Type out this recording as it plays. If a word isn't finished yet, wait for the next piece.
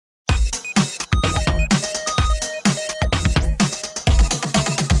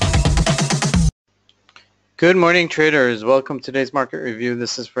Good morning, traders. Welcome to today's market review.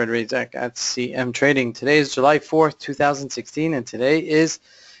 This is Razak at CMTrading. Today is July 4th, 2016, and today is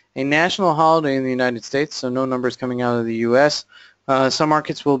a national holiday in the United States, so no numbers coming out of the U.S. Some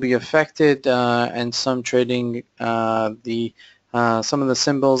markets will be affected, and some trading, some of the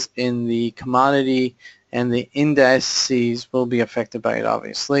symbols in the commodity and the indices will be affected by it,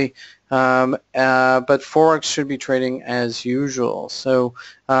 obviously. But Forex should be trading as usual. So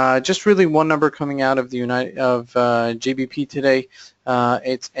just really one number coming out of the GBP today.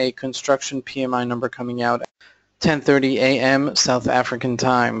 It's a construction PMI number coming out 10:30 a.m. South African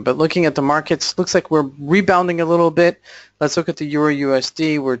time. But looking at the markets, looks like we're rebounding a little bit. Let's look at the Euro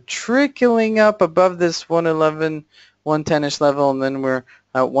USD. We're trickling up above this 111, 110-ish level, and then we're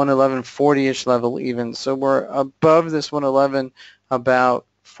at 111.40-ish level even. So we're above this 111 about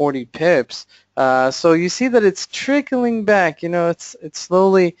 40 pips. So you see that it's trickling back. You know, it's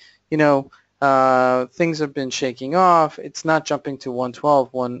slowly, things have been shaking off. It's not jumping to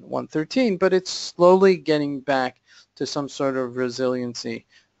 112, 113, but it's slowly getting back to some sort of resiliency,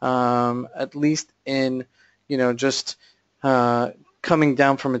 at least in, just coming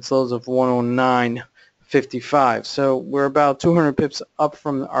down from its lows of 109.55. So we're about 200 pips up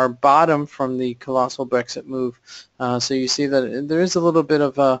from our bottom from the colossal Brexit move. So you see that there is a little bit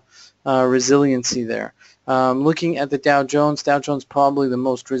of a resiliency there. Looking at the Dow Jones probably the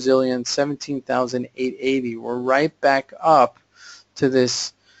most resilient, 17,880. We're right back up to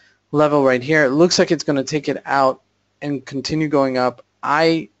this level right here. It looks like it's going to take it out and continue going up.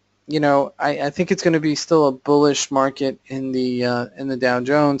 I think it's going to be still a bullish market in the Dow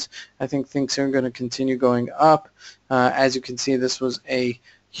Jones. I think things are going to continue going up. As you can see, this was a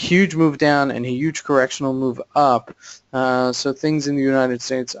huge move down and a huge correctional move up. So things in the United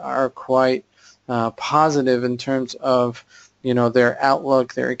States are quite positive in terms of their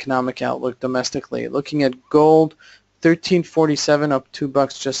outlook, their economic outlook domestically. Looking at gold, 1347 up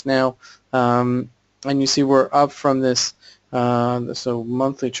 $2 just now, and you see we're up from this. So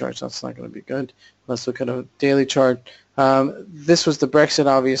monthly charts, that's not going to be good. Let's look at a daily chart. This was the Brexit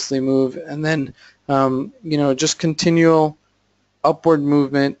obviously move, and then just continual upward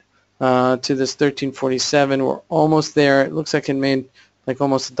movement to this 1347. We're almost there. It looks like it made like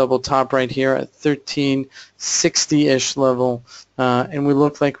almost a double top right here at 1360-ish level, and we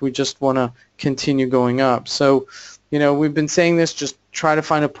look like we just want to continue going up. So we've been saying this, just try to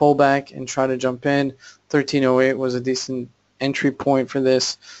find a pullback and try to jump in. 1308 was a decent entry point for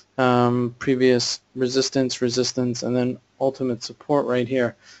this. Previous resistance, and then ultimate support right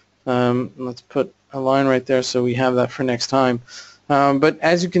here. Let's put a line right there so we have that for next time. But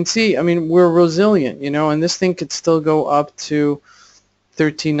as you can see, I mean, we're resilient, and this thing could still go up to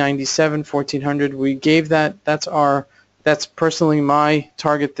 1397, 1400. We gave that. That's personally my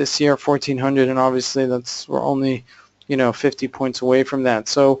target this year, 1400, and obviously we're only 50 points away from that.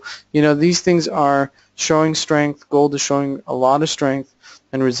 So these things are showing strength. Gold is showing a lot of strength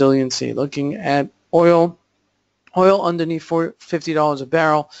and resiliency. Looking at oil underneath $50 a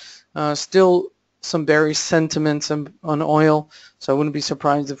barrel, still some bearish sentiments on oil, so I wouldn't be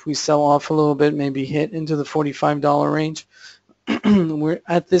surprised if we sell off a little bit, maybe hit into the $45 range. We're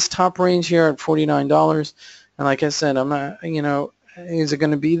at this top range here at $49, and like I said, I'm not, is it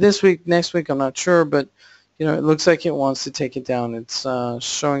going to be this week, next week? I'm not sure, but it looks like it wants to take it down. It's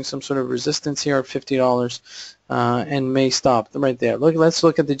showing some sort of resistance here at $50, and may stop right there. Let's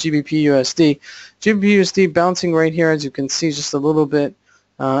look at the GBP USD. GBP USD bouncing right here, as you can see, just a little bit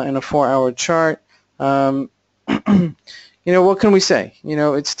in a 4-hour chart. What can we say?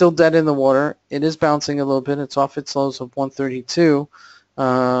 It's still dead in the water. It is bouncing a little bit. It's off its lows of 132,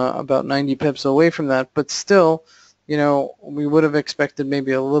 about 90 pips away from that, but still, we would have expected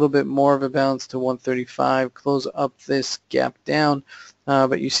maybe a little bit more of a bounce to 135, close up this gap down,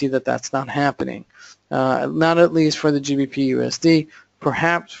 but you see that that's not happening. Not at least for the GBP USD.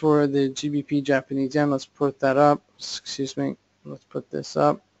 Perhaps for the GBP Japanese yen. Let's put that up. Excuse me. Let's put this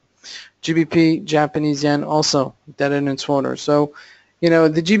up. GBP Japanese yen also dead in its water. So, the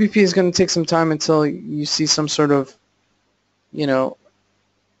GBP is going to take some time until you see some sort of,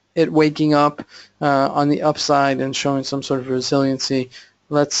 it waking up on the upside and showing some sort of resiliency.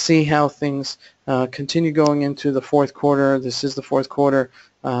 Let's see how things continue going into the fourth quarter. This is the fourth quarter.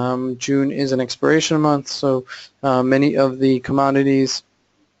 June is an expiration month, so many of the commodities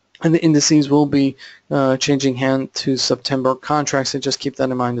and the indices will be changing hand to September contracts, so just keep that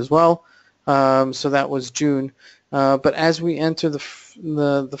in mind as well. So that was June. But as we enter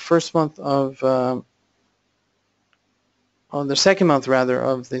the first month of the second month rather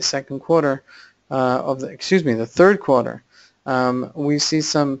of the second quarter, the third quarter, we see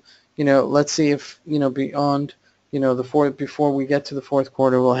some let's see if beyond before we get to the fourth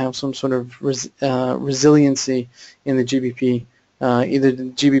quarter, we'll have some sort of resiliency in the GBP, either the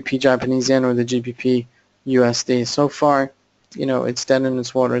GBP Japanese yen or the GBP USD. So far, it's dead in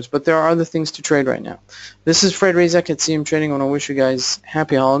its waters, but there are other things to trade right now. This is Fred Razak at CMTrading. I want to wish you guys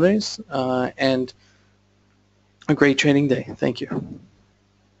happy holidays and a great trading day. Thank you.